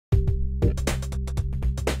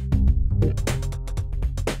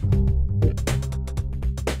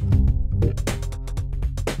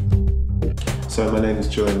So my name is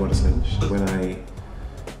Julian Waters-Lynch.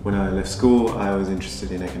 When I left school, I was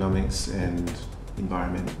interested in economics and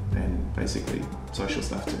environment and basically social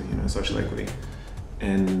stuff too, social equity.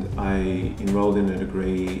 And I enrolled in a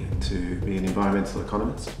degree to be an environmental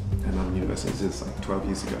economist at Melbourne University. This is like 12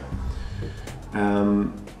 years ago.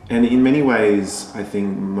 And in many ways, I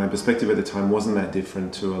think my perspective at the time wasn't that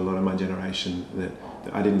different to a lot of my generation, that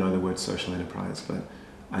I didn't know the word social enterprise, but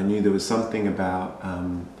I knew there was something about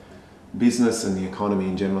business and the economy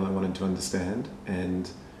in general I wanted to understand,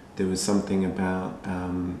 and there was something about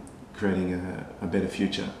creating a better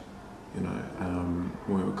future.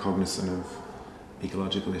 We were cognizant of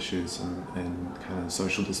ecological issues and kind of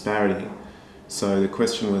social disparity. So the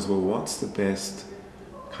question was, well, what's the best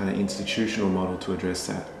kind of institutional model to address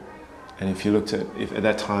that? And if you looked at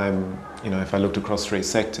that time, if I looked across three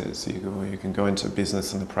sectors, you can go into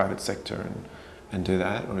business and the private sector and do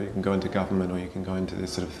that, or you can go into government, or you can go into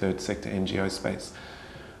this sort of third sector NGO space.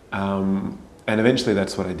 And eventually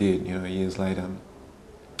that's what I did, years later,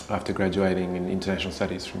 after graduating in international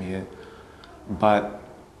studies from here. But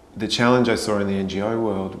the challenge I saw in the NGO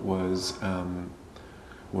world were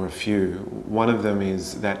a few. One of them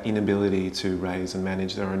is that inability to raise and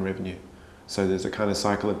manage their own revenue. So there's a kind of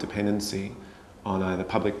cycle of dependency on either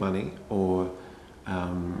public money or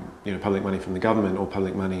public money from the government or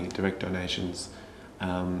public money, direct donations.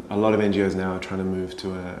 A lot of NGOs now are trying to move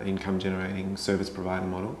to an income generating service provider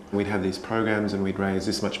model. We'd have these programs and we'd raise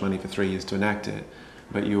this much money for 3 years to enact it,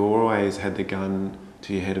 but you always had the gun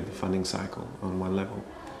to your head of the funding cycle on one level.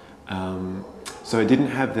 So it didn't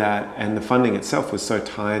have that, and the funding itself was so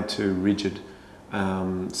tied to rigid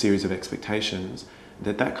series of expectations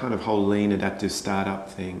that kind of whole lean adaptive startup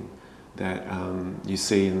thing that you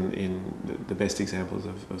see in the best examples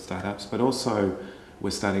of startups, but also we're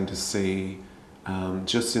starting to see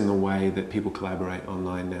just in the way that people collaborate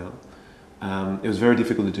online now. It was very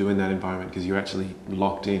difficult to do in that environment because you're actually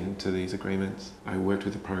locked into these agreements. I worked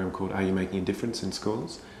with a program called Are You Making a Difference in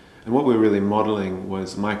schools? And what we were really modelling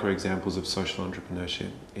was micro examples of social entrepreneurship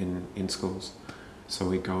in schools. So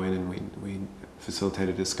we'd go in and we'd facilitate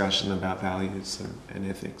a discussion about values and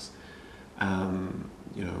ethics.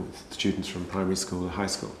 With students from primary school to high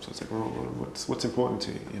school. So it's like, well, what's important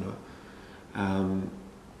to you,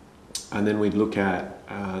 And then we'd look at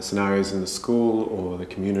scenarios in the school or the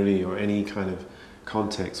community or any kind of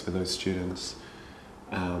context where those students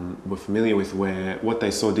were familiar with, where what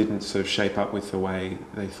they saw didn't sort of shape up with the way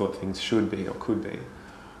they thought things should be or could be.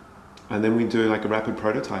 And then we'd do like a rapid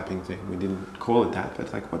prototyping thing. We didn't call it that,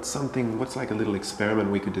 but like what's like a little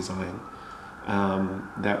experiment we could design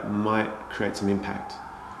that might create some impact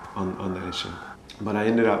on that issue. But I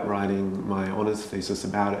ended up writing my honours thesis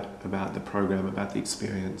about it, about the program, about the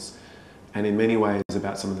experience, and in many ways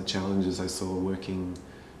about some of the challenges I saw working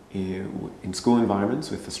in school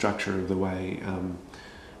environments with the structure of the way,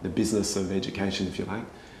 the business of education, if you like.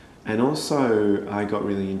 And also I got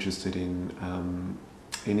really interested in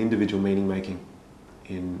individual meaning making,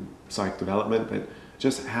 in psych development, but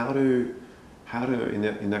just how do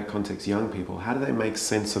in that context, young people, how do they make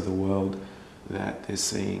sense of the world that they're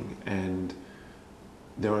seeing and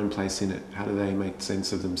their own place in it? How do they make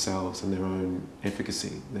sense of themselves and their own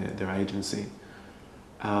efficacy, their agency?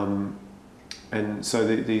 And so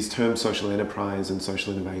these terms, social enterprise and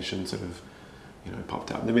social innovation, sort of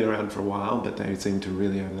popped up. They've been around for a while, but they seem to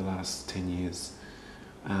really, over the last 10 years,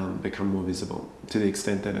 become more visible, to the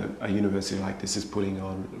extent that a university like this is putting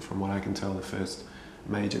on, from what I can tell, the first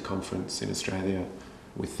major conference in Australia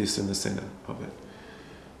with this in the centre of it.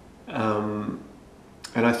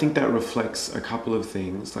 And I think that reflects a couple of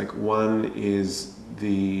things. Like, one is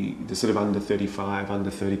the sort of under 35, under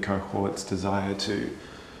 30 cohort's desire to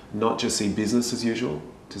not just see business as usual,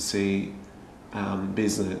 to see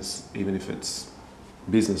business, even if it's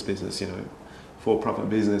business, for-profit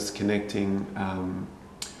business, connecting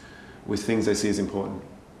with things they see as important.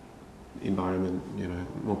 Environment,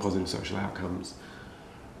 more positive social outcomes.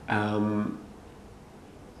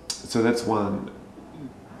 So that's one.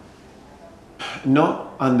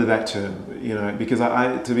 Not under that term, because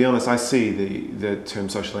to be honest, I see the term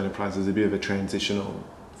social enterprise as a bit of a transitional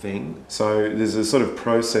thing. So there's a sort of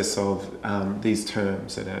process of these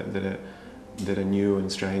terms that are new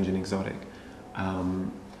and strange and exotic,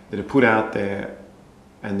 that are put out there,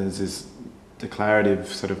 and there's this declarative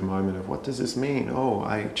sort of moment of, what does this mean? Oh,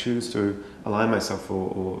 I choose to align myself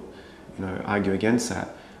or argue against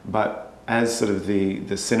that. But as sort of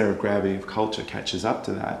the center of gravity of culture catches up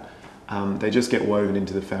to that, they just get woven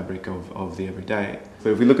into the fabric of the everyday.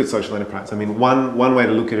 But if we look at social enterprise, I mean, one way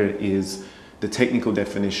to look at it is the technical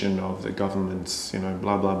definition of the government's,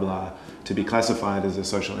 blah, blah, blah. To be classified as a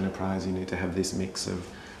social enterprise, you need to have this mix of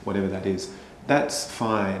whatever that is. That's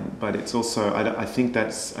fine, but it's also, I think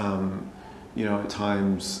that's, at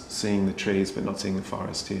times seeing the trees but not seeing the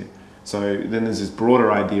forest here. So then there's this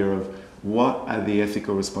broader idea of what are the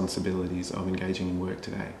ethical responsibilities of engaging in work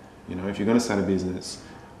today? If you're going to start a business,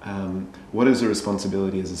 what is the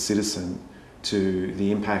responsibility as a citizen to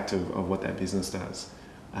the impact of what that business does,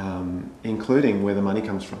 including where the money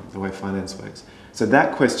comes from, the way finance works. So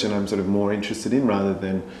that question I'm sort of more interested in rather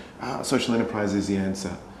than social enterprise is the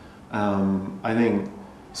answer. I think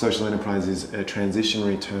social enterprise is a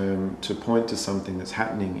transitionary term to point to something that's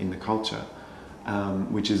happening in the culture,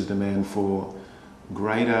 which is a demand for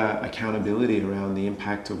greater accountability around the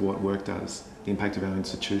impact of what work does, the impact of our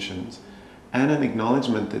institutions, and an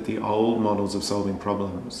acknowledgement that the old models of solving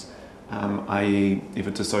problems, i.e. if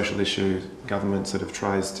it's a social issue, government sort of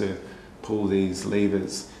tries to pull these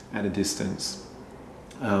levers at a distance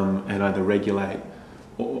and either regulate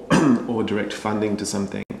or direct funding to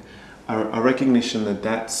something. A recognition that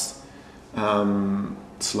that's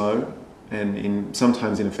slow and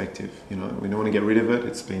sometimes ineffective. We don't want to get rid of it.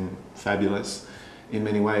 It's been fabulous in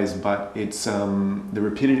many ways, but it's the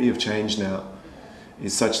rapidity of change now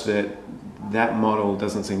is such that that model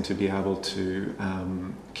doesn't seem to be able to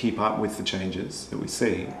keep up with the changes that we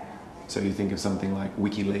see. So you think of something like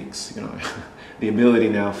WikiLeaks, the ability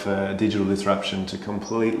now for digital disruption to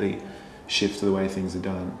completely shift the way things are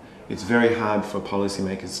done. It's very hard for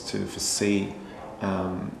policymakers to foresee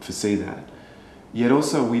that. Yet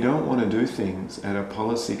also we don't want to do things at a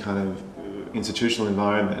policy kind of institutional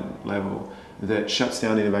environment level that shuts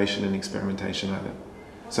down innovation and experimentation either.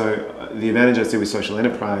 So the advantage I see with social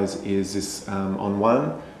enterprise is this, on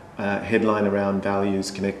one, headline around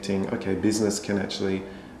values connecting, okay, business can actually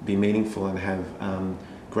be meaningful and have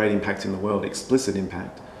great impact in the world, explicit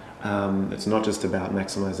impact. It's not just about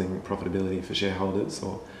maximizing profitability for shareholders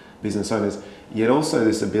or business owners, yet also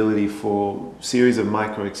this ability for series of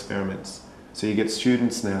micro experiments. So you get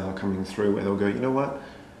students now coming through where they'll go, you know what,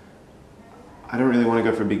 I don't really want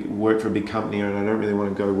to go work for a big company, and I don't really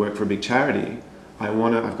want to go work for a big charity.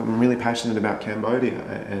 I'm really passionate about Cambodia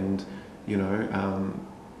and,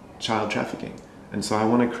 child trafficking. And so I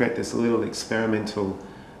want to create this little experimental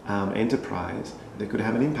enterprise that could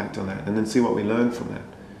have an impact on that and then see what we learn from that.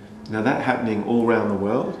 Now that happening all around the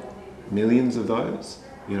world, millions of those,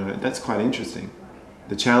 that's quite interesting.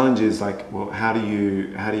 The challenge is like, well, how do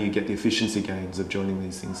you get the efficiency gains of joining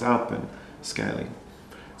these things up and scaling?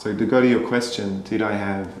 So to go to your question, did I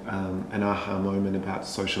have an aha moment about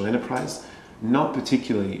social enterprise? Not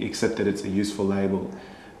particularly, except that it's a useful label.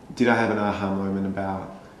 Did I have an aha moment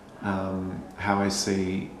about how I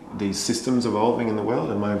see these systems evolving in the world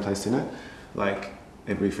and my own place in it? Like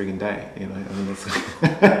every friggin' day,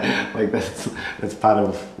 that's like that's part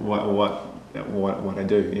of what I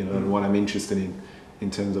do, and what I'm interested in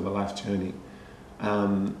terms of a life journey.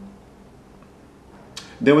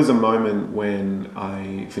 There was a moment when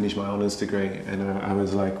I finished my honours degree and I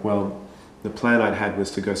was like, well, the plan I'd had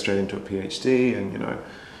was to go straight into a PhD and,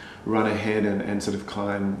 run ahead and sort of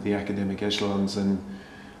climb the academic echelons. And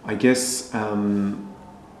I guess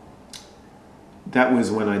that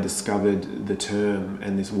was when I discovered the term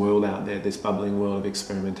and this world out there, this bubbling world of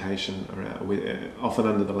experimentation, often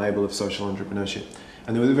under the label of social entrepreneurship.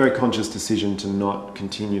 And there was a very conscious decision to not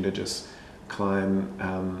continue to just climb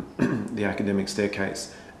the academic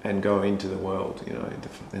staircase and go into the world.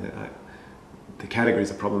 The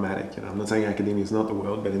categories are problematic. I'm not saying academia is not the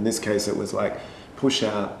world, but in this case it was like push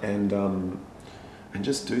out and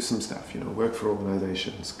just do some stuff. Work for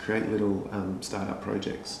organisations, create little startup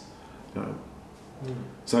projects.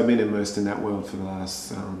 So I've been immersed in that world for the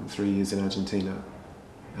last 3 years in Argentina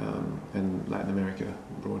and Latin America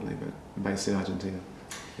broadly, but based in Argentina.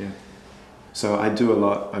 Yeah. So I do a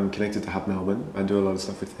lot. I'm connected to Hub Melbourne. I do a lot of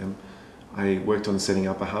stuff with them. I worked on setting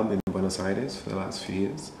up a hub in Buenos Aires for the last few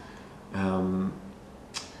years. I'm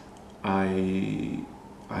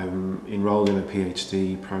enrolled in a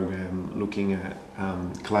PhD program looking at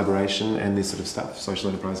collaboration and this sort of stuff, social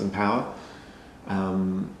enterprise and power.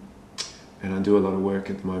 And I do a lot of work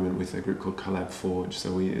at the moment with a group called Collab Forge.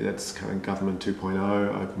 So that's kind of government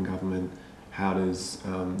 2.0, open government. How does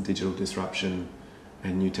digital disruption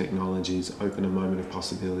and new technologies open a moment of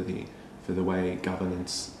possibility for the way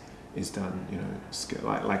governance is done,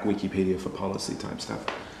 like Wikipedia for policy type stuff.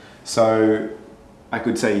 So I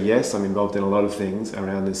could say yes, I'm involved in a lot of things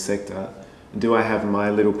around this sector. Do I have my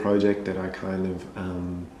little project that I kind of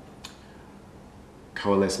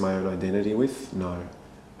coalesce my own identity with? No.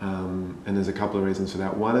 And there's a couple of reasons for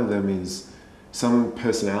that. One of them is some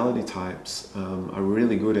personality types are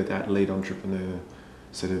really good at that lead entrepreneur,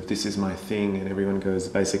 sort of, this is my thing, and everyone goes,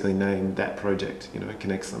 basically name that project, you know, it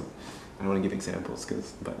connects them. I don't want to give examples,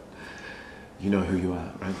 but you know who you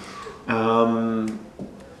are, right?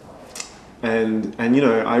 And you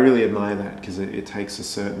know, I really admire that, because it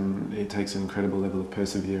takes an incredible level of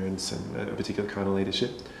perseverance and a particular kind of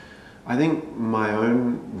leadership. I think my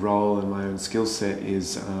own role and my own skill set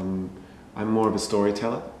is I'm more of a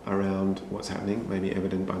storyteller around what's happening, maybe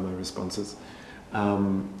evident by my responses.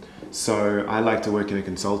 So I like to work in a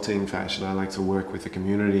consulting fashion. I like to work with a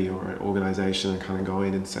community or an organization and kind of go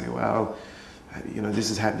in and say, well, you know, this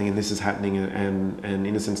is happening and this is happening, and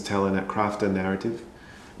in a sense craft a narrative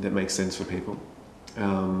that makes sense for people.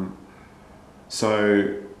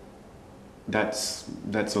 So that's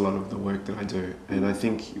a lot of the work that I do. And I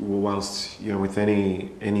think, whilst, you know, with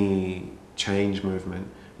any change movement,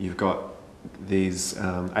 you've got these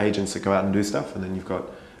agents that go out and do stuff, and then you've got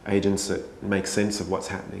agents that make sense of what's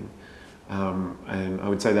happening. And I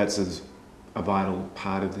would say that's as a vital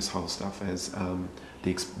part of this whole stuff as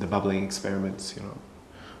the bubbling experiments, you know.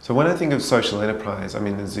 So when I think of social enterprise, I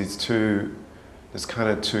mean, there's kind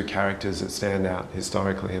of two characters that stand out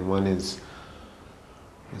historically, and one is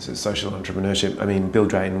social entrepreneurship. I mean, Bill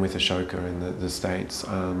Drayton with Ashoka in the States,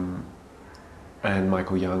 and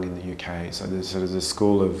Michael Young in the UK. So there's sort of the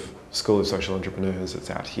school of social entrepreneurs that's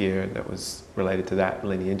out here, and that was related to that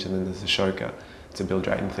lineage. And then there's Ashoka. It's a Bill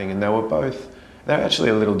Drayton thing, and they're actually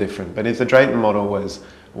a little different. But if the Drayton model was,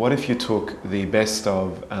 what if you took the best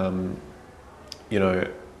of, you know,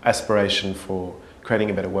 aspiration for creating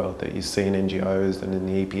a better world that you see in NGOs and in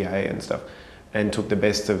the EPA and stuff, and took the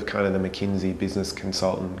best of kind of the McKinsey business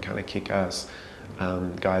consultant kind of kick-ass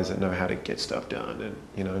guys that know how to get stuff done and,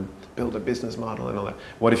 you know, build a business model and all that.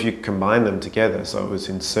 What if you combine them together so it was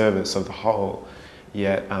in service of the whole,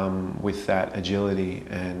 yet with that agility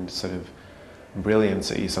and sort of brilliance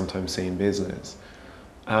that you sometimes see in business?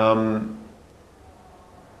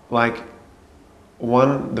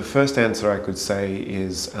 The first answer I could say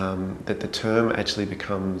is that the term actually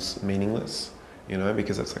becomes meaningless, you know,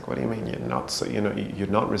 because it's like, what do you mean you're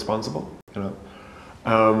not responsible, you know?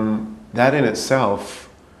 That in itself,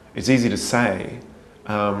 it's easy to say.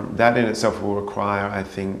 That in itself will require, I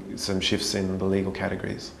think, some shifts in the legal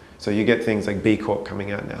categories. So you get things like B Corp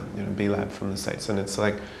coming out now, you know, B Lab from the States, and it's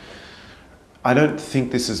like, I don't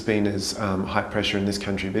think this has been as high pressure in this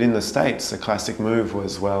country, but in the States, the classic move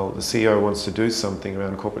was, well, the CEO wants to do something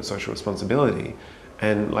around corporate social responsibility,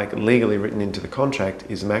 and like legally written into the contract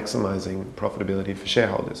is maximizing profitability for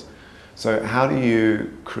shareholders. So how do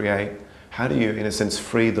you, in a sense,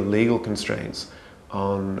 free the legal constraints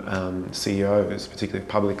on CEOs, particularly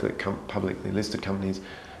publicly listed companies,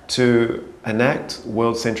 to enact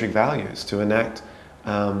world-centric values, to enact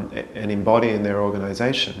and embody in their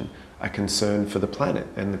organization a concern for the planet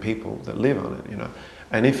and the people that live on it, you know.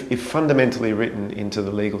 And if fundamentally written into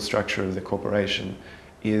the legal structure of the corporation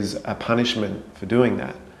is a punishment for doing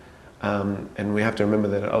that, and we have to remember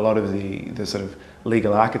that a lot of the sort of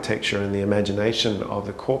legal architecture and the imagination of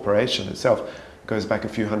the corporation itself goes back a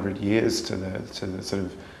few hundred years to the sort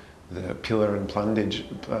of the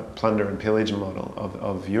plunder and pillage model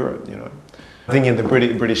of Europe, you know. I think in the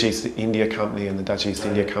British East India Company and the Dutch East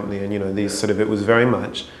India Company, and, you know, these sort of, it was very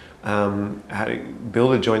much how to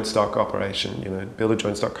build a joint stock operation, you know, build a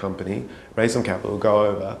joint stock company, raise some capital, go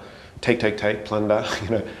over, take, plunder, you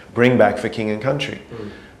know, bring back for king and country.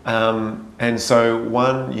 And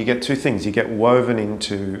so you get two things. You get woven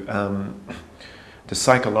into the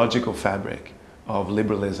psychological fabric of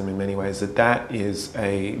liberalism in many ways, that is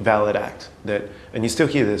a valid act. And you still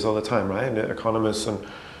hear this all the time, right? And economists and,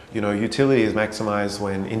 you know, utility is maximized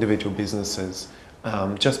when individual businesses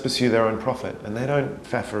just pursue their own profit, and they don't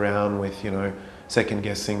faff around with, you know, second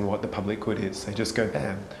guessing what the public good is. They just go,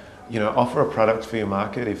 bam, you know, offer a product for your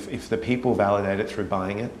market. If the people validate it through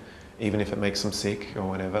buying it, even if it makes them sick or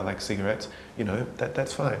whatever, like cigarettes, you know,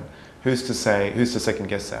 that's fine. Who's to second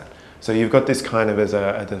guess that? So you've got this kind of as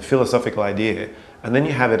a philosophical idea, and then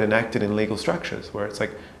you have it enacted in legal structures where it's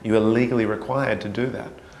like you are legally required to do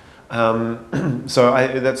that. So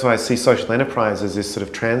that's why I see social enterprise as this sort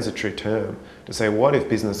of transitory term to say, what if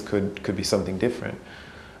business could be something different?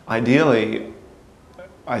 Ideally,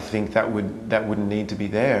 I think that wouldn't need to be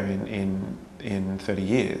there in 30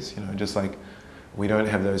 years. You know, just like we don't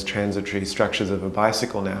have those transitory structures of a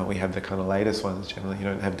bicycle now. We have the kind of latest ones generally. You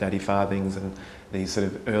don't have daddy farthings and these sort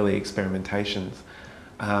of early experimentations.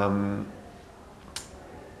 Then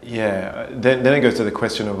it goes to the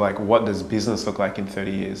question of like, what does business look like in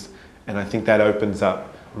 30 years? And I think that opens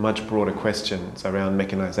up much broader questions around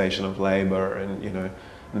mechanization of labor and, you know,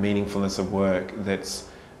 meaningfulness of work that's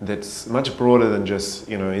much broader than just,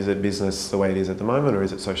 is it business the way it is at the moment, or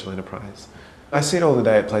is it social enterprise? I see it all the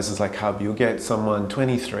day at places like Hub. You'll get someone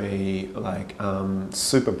 23,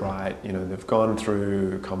 super bright, they've gone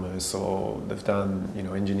through commerce, or they've done,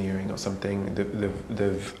 engineering or something.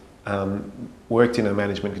 They've worked in a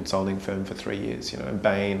management consulting firm for 3 years,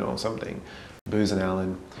 Bain or something, Booz and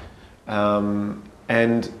Allen.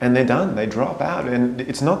 And they're done, they drop out. And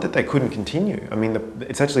it's not that they couldn't continue. I mean,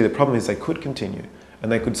 it's actually the problem is they could continue. And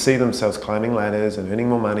they could see themselves climbing ladders and earning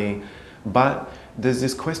more money. But there's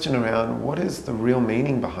this question around, what is the real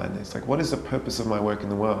meaning behind this? Like, what is the purpose of my work in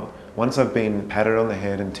the world? Once I've been patted on the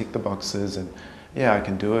head and ticked the boxes and, yeah, I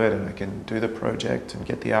can do it and I can do the project and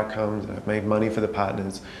get the outcomes and I've made money for the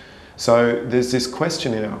partners. So there's this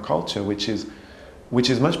question in our culture which is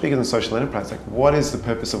much bigger than social enterprise. Like, what is the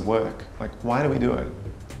purpose of work? Like, why do we do it?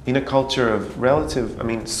 In a culture of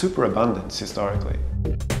superabundance historically.